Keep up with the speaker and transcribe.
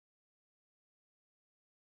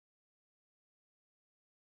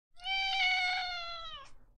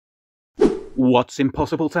What's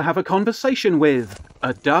impossible to have a conversation with?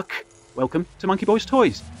 A duck? Welcome to Monkey Boys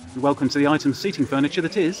Toys. And welcome to the item seating furniture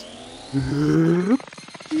that is the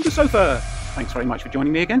sofa. Thanks very much for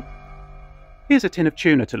joining me again. Here's a tin of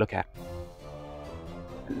tuna to look at.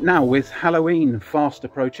 Now, with Halloween fast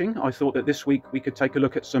approaching, I thought that this week we could take a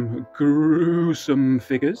look at some gruesome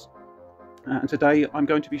figures. And today I'm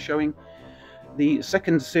going to be showing the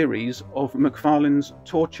second series of McFarlane's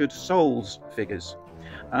Tortured Souls figures.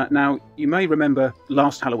 Now, you may remember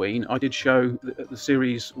last Halloween I did show the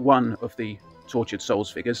series 1 of the Tortured Souls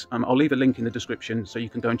figures. I'll leave a link in the description so you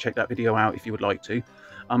can go and check that video out if you would like to.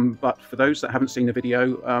 But for those that haven't seen the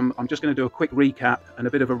video, I'm just going to do a quick recap and a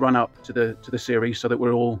bit of a run-up to the series so that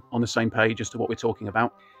we're all on the same page as to what we're talking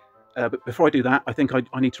about. But before I do that, I think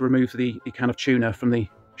I need to remove the can of tuna from the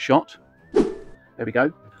shot. There we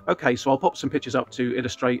go. Okay, so I'll pop some pictures up to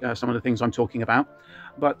illustrate some of the things I'm talking about.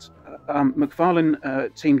 But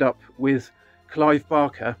McFarlane teamed up with Clive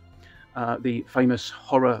Barker, the famous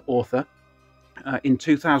horror author, in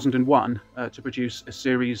 2001 to produce a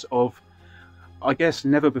series of, I guess,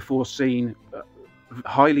 never before seen,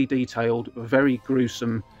 highly detailed, very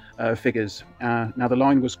gruesome figures. Now, the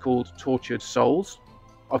line was called Tortured Souls.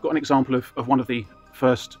 I've got an example of one of the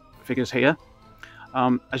first figures here.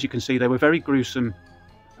 As you can see, they were very gruesome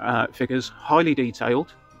figures, highly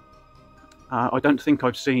detailed. I don't think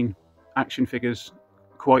I've seen action figures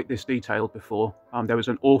quite this detailed before. There was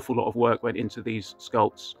an awful lot of work went into these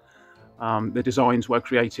sculpts. The designs were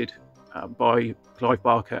created by Clive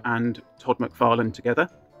Barker and Todd McFarlane together.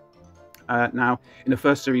 Now, in the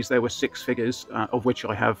first series there were 6 figures, of which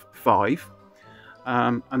I have 5.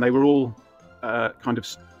 And they were all kind of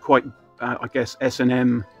quite, I guess,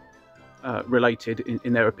 S&M related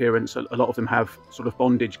in their appearance. A lot of them have sort of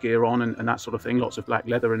bondage gear on and that sort of thing, lots of black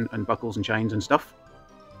leather and buckles and chains and stuff.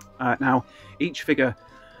 Now, each figure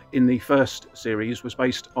in the first series was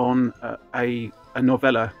based on a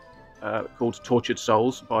novella called Tortured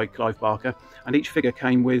Souls by Clive Barker, and each figure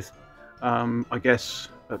came with, I guess,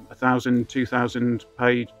 1,000, 2,000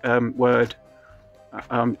 page word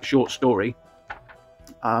short story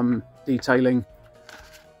detailing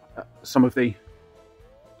some of the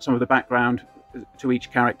background to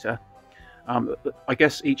each character. I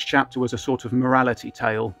guess each chapter was a sort of morality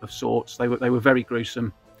tale of sorts. They were very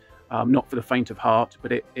gruesome, not for the faint of heart,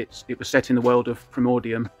 but it was set in the world of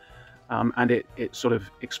Primordium, and it sort of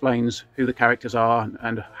explains who the characters are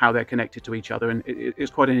and how they're connected to each other, and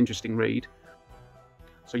it's quite an interesting read.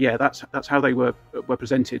 So yeah, that's how they were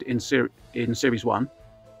presented in series 1.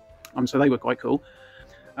 So they were quite cool.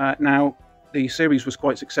 Now, the series was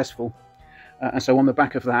quite successful. And so on the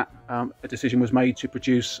back of that, a decision was made to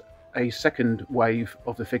produce a second wave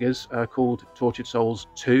of the figures called Tortured Souls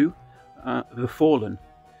 2, The Fallen.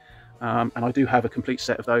 And I do have a complete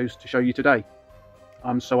set of those to show you today.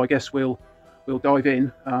 So I guess we'll dive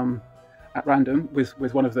in at random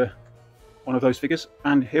with one of those figures.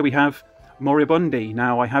 And here we have Moribundi.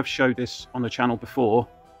 Now, I have showed this on the channel before,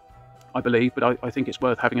 I believe, but I think it's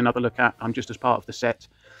worth having another look at just as part of the set.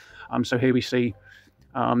 So here we see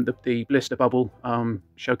the blister bubble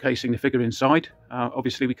showcasing the figure inside.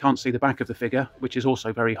 Obviously we can't see the back of the figure, which is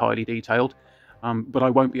also very highly detailed, but I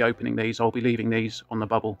won't be opening these. I'll be leaving these on the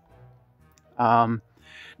bubble.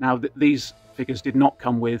 Now, these figures did not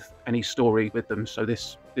come with any story with them, so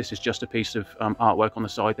this is just a piece of artwork on the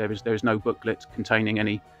side. There is no booklet containing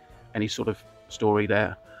any sort of story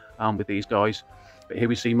there with these guys. But here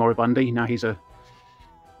we see Moribundi. Now, he's a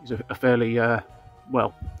fairly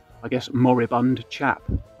well, I guess, moribund chap.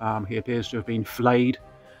 He appears to have been flayed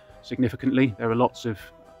significantly. There are lots of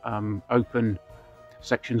open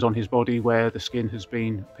sections on his body where the skin has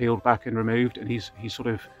been peeled back and removed, and he's sort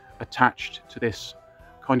of attached to this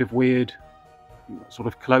kind of weird sort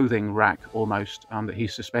of clothing rack almost that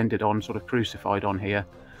he's suspended on, sort of crucified on here.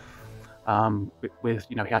 With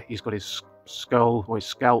you know, he's got his skull or his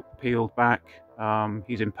scalp peeled back.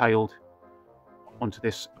 He's impaled onto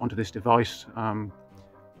this device.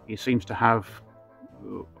 He seems to have,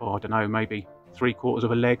 I don't know, maybe 3/4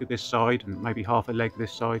 of a leg this side and maybe half a leg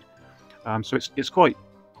this side. So it's quite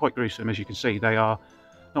gruesome. As you can see, they are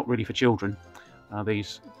not really for children,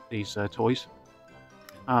 these toys.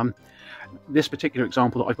 This particular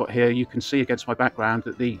example that I've got here, you can see against my background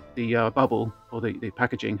that the bubble or the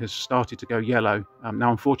packaging has started to go yellow.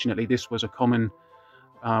 Now, unfortunately, this was a common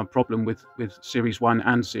problem with Series 1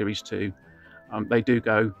 and Series 2. They do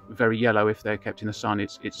go very yellow if they're kept in the sun.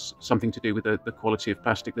 It's something to do with the quality of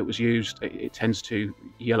plastic that was used. It tends to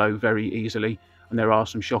yellow very easily, and there are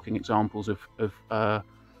some shocking examples of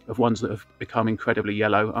ones that have become incredibly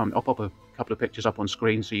yellow. I'll pop a couple of pictures up on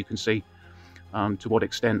screen so you can see to what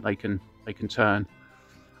extent they can turn.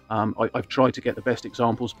 I've tried to get the best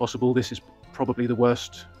examples possible. This is probably the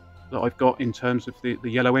worst that I've got in terms of the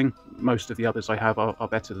yellowing. Most of the others I have are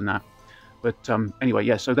better than that. But anyway,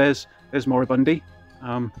 yeah, so there's Moribundi.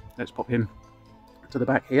 Let's pop him to the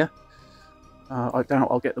back here. I doubt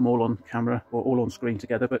I'll get them all on camera or all on screen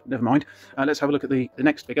together, but never mind. Let's have a look at the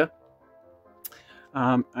next figure.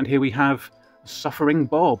 And here we have Suffering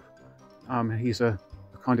Bob. He's a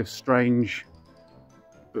kind of strange,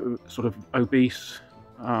 sort of obese,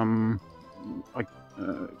 sort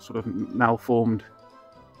of malformed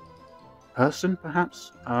person,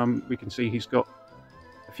 perhaps. We can see he's got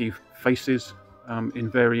a few faces in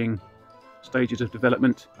varying stages of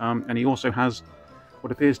development, and he also has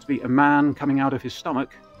what appears to be a man coming out of his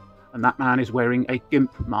stomach, and that man is wearing a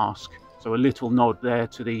gimp mask. So a little nod there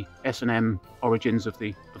to the S&M origins of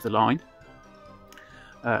the line.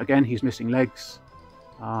 Again, he's missing legs,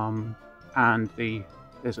 and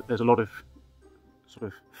there's a lot of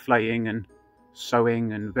sort of flaying and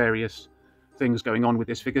sewing and various things going on with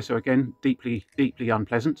this figure. So again, deeply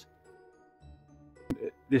unpleasant.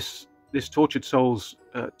 This Tortured Souls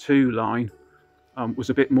 2 line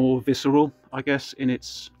was a bit more visceral, I guess, in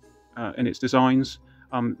its designs.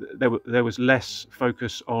 There was less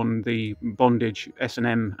focus on the bondage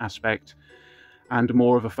S&M aspect, and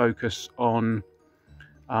more of a focus on,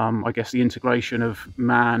 I guess, the integration of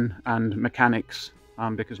man and mechanics,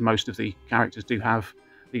 because most of the characters do have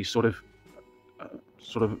these sort of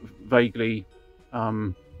vaguely,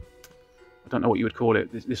 I don't know what you would call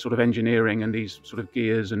it, this sort of engineering and these sort of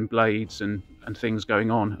gears and blades and things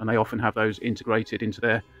going on, and they often have those integrated into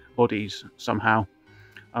their bodies somehow.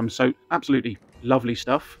 So absolutely lovely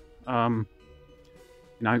stuff. You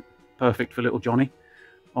know, perfect for little Johnny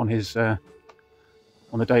on his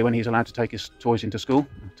on the day when he's allowed to take his toys into school.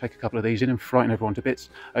 Take a couple of these in and frighten everyone to bits.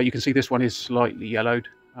 You can see this one is slightly yellowed,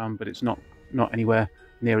 but it's not anywhere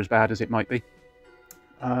near as bad as it might be.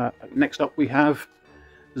 Next up we have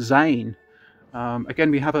Zane.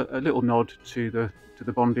 Again, we have a little nod to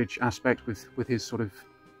the bondage aspect with his sort of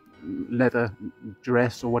leather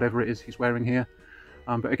dress or whatever it is he's wearing here.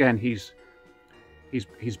 But again, he's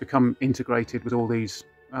become integrated with all these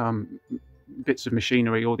bits of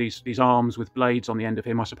machinery, all these arms with blades on the end of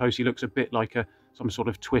him. I suppose he looks a bit like some sort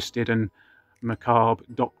of twisted and macabre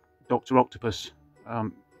Dr. Octopus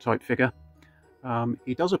type figure.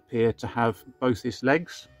 He does appear to have both his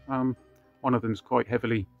legs. One of them's quite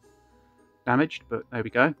heavily damaged, but there we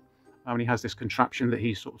go. And he has this contraption that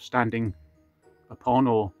he's sort of standing upon,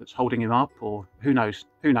 or that's holding him up, or who knows?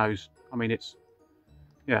 Who knows? I mean, it's,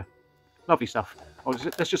 yeah, lovely stuff.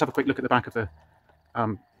 Let's just have a quick look at the back of the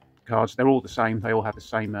cards. They're all the same. They all have the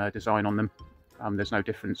same design on them. There's no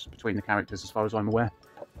difference between the characters as far as I'm aware.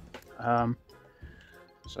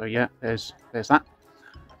 So yeah, there's that.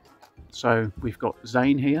 So we've got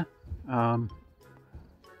Zane here. Don't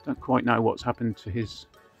quite know what's happened to his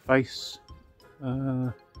face.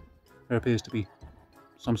 There appears to be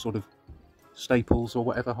some sort of staples or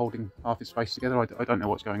whatever holding half his face together. I don't know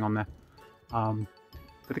what's going on there.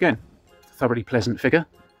 But again, thoroughly pleasant figure,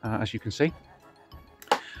 as you can see.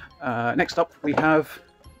 Next up we have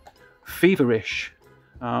Feverish.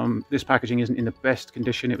 This packaging isn't in the best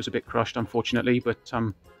condition. It was a bit crushed, unfortunately, but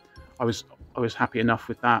I was happy enough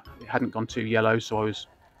with that. It hadn't gone too yellow, so I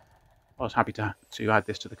was happy to add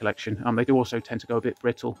this to the collection. They do also tend to go a bit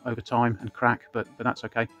brittle over time and crack, but that's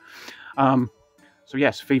okay. So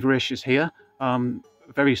yes, Feverish is here.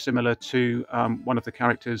 Very similar to one of the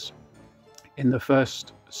characters in the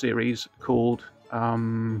first series called,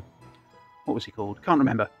 what was he called? Can't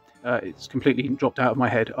remember. It's completely dropped out of my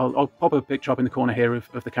head. I'll pop a picture up in the corner here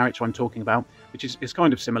of the character I'm talking about, which is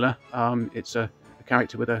kind of similar. It's a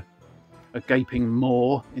character with a gaping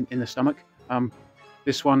maw in the stomach.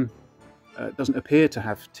 This one doesn't appear to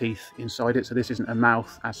have teeth inside it, so this isn't a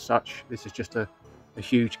mouth as such. This is just a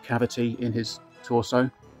huge cavity in his torso,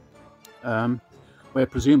 where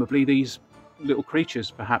presumably these little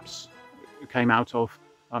creatures perhaps came out of.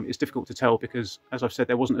 It's difficult to tell because, as I've said,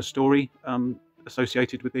 there wasn't a story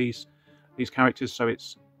associated with these characters, so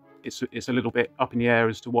it's a little bit up in the air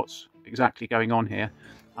as to what's exactly going on here.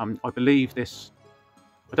 I believe this.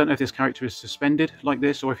 I don't know if this character is suspended like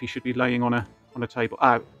this or if he should be laying on a table.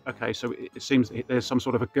 Ah, okay, so it seems that there's some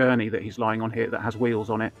sort of a gurney that he's lying on here that has wheels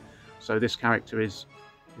on it. So this character is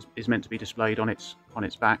meant to be displayed on its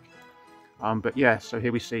back. But yeah, so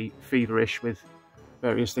here we see Feverish with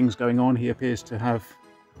various things going on. He appears to have,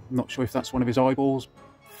 I'm not sure if that's one of his eyeballs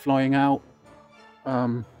flying out.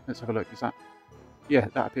 Let's have a look. Is that? Yeah,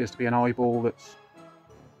 that appears to be an eyeball that's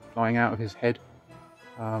flying out of his head.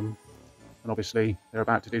 And obviously they're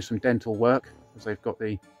about to do some dental work as they've got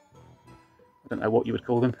the, I don't know what you would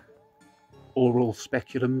call them, oral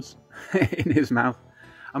speculums in his mouth.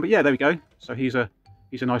 But yeah, there we go. So he's a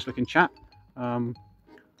nice looking chap.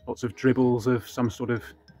 Lots of dribbles of some sort of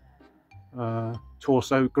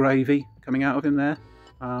torso gravy coming out of him there.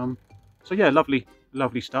 So yeah, lovely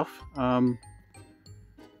stuff.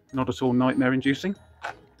 Not at all nightmare inducing.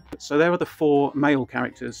 So there are the 4 male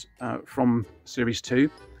characters from Series 2,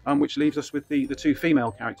 which leaves us with the 2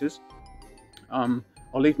 female characters. I'll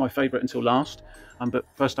leave my favourite until last, but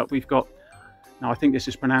first up we've got, now I think this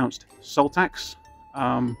is pronounced Soltax.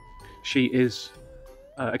 She is,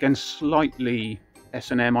 again, slightly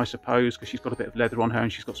S&M, I suppose, because she's got a bit of leather on her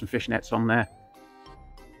and she's got some fishnets on there.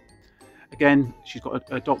 Again, she's got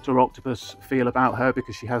a Dr. Octopus feel about her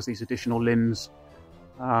because she has these additional limbs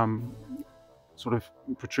sort of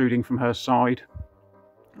protruding from her side,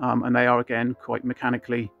 and they are again quite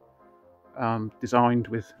mechanically designed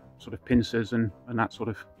with sort of pincers and that sort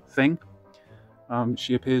of thing.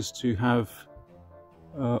 She appears to have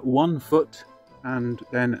 1 foot and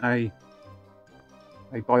then a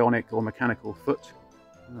bionic or mechanical foot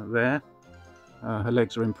there. Her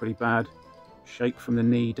legs are in pretty bad shape from the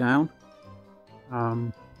knee down.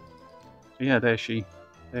 So yeah, there she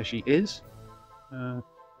is.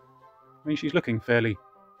 I mean, she's looking fairly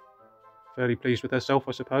pleased with herself,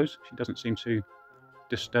 I suppose. She doesn't seem too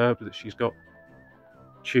disturbed that she's got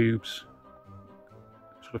tubes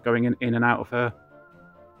sort of going in and out of her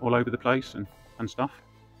all over the place and stuff.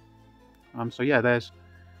 So yeah, there's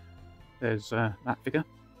that figure.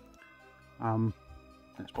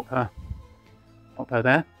 Let's pop her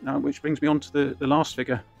there. Which brings me on to the last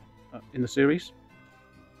figure in the series,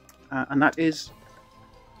 and that is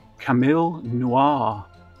Camille Noir.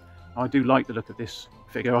 I do like the look of this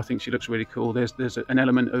figure. I think she looks really cool. There's an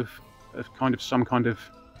element of some kind of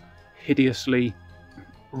hideously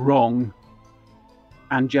wrong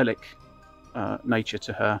angelic nature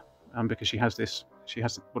to her, because she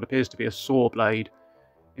has what appears to be a saw blade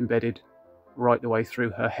embedded right the way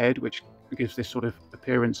through her head, which gives this sort of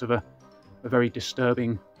appearance of a very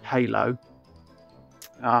disturbing halo.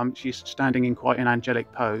 She's standing in quite an angelic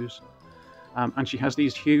pose, and she has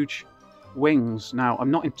these huge wings. Now, I'm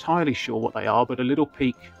not entirely sure what they are, but a little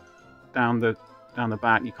peek down the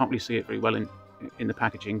back, you can't really see it very well in the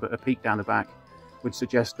packaging, but a peek down the back would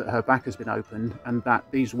suggest that her back has been opened and that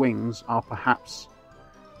these wings are perhaps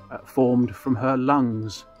formed from her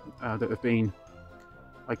lungs that have been,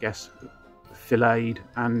 I guess, filleted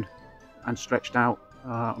and stretched out.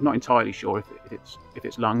 I'm not entirely sure if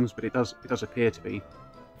it's lungs, but it does appear to be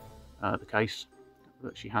the case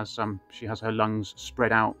that she has her lungs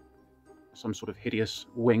spread out, some sort of hideous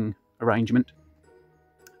wing arrangement.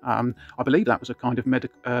 I believe that was a kind of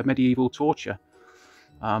medieval torture.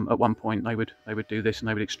 At one point they would do this, and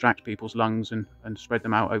they would extract people's lungs and spread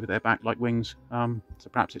them out over their back like wings. So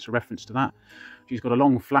perhaps it's a reference to that. She's got a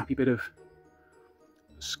long flappy bit of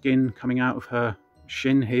skin coming out of her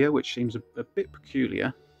shin here, which seems a bit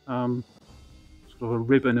peculiar. Sort of a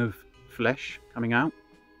ribbon of flesh coming out.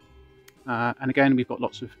 And again, we've got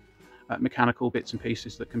lots of mechanical bits and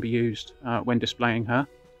pieces that can be used when displaying her.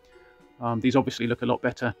 These obviously look a lot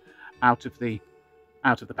better out of the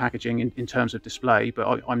packaging in terms of display,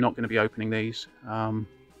 but I'm not going to be opening these. And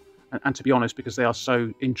to be honest, because they are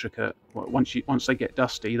so intricate, once they get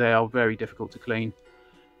dusty, they are very difficult to clean.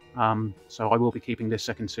 So I will be keeping this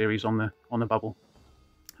second series on the bubble.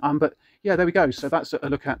 But yeah, there we go. So that's a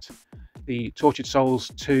look at the Tortured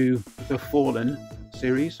Souls 2 The Fallen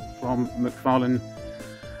series from McFarlane,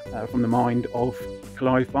 from the mind of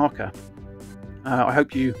Clive Barker. I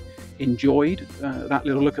hope you enjoyed that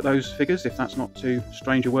little look at those figures, if that's not too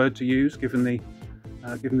strange a word to use given the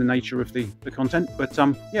nature of the content. But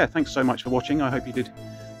yeah, thanks so much for watching. I hope you did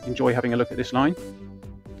enjoy having a look at this line.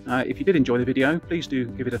 If you did enjoy the video, please do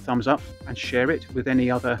give it a thumbs up and share it with any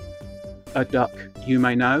other duck you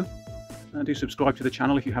may know. Do subscribe to the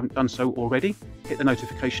channel if you haven't done so already. Hit the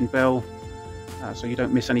notification bell so you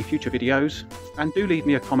don't miss any future videos, and do leave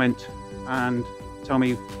me a comment and tell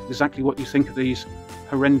me exactly what you think of these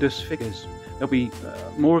horrendous figures. There'll be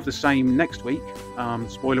more of the same next week,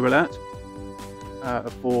 spoiler alert,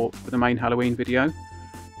 for the main Halloween video.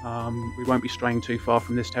 We won't be straying too far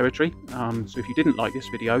from this territory, so if you didn't like this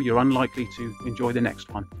video, you're unlikely to enjoy the next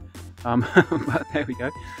one. But there we go.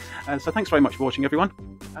 So thanks very much for watching, everyone,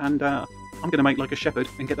 and I'm going to make like a shepherd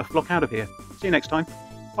and get the flock out of here. See you next time.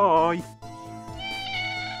 Bye!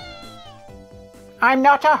 I'm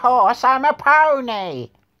not a horse, I'm a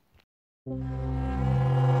pony!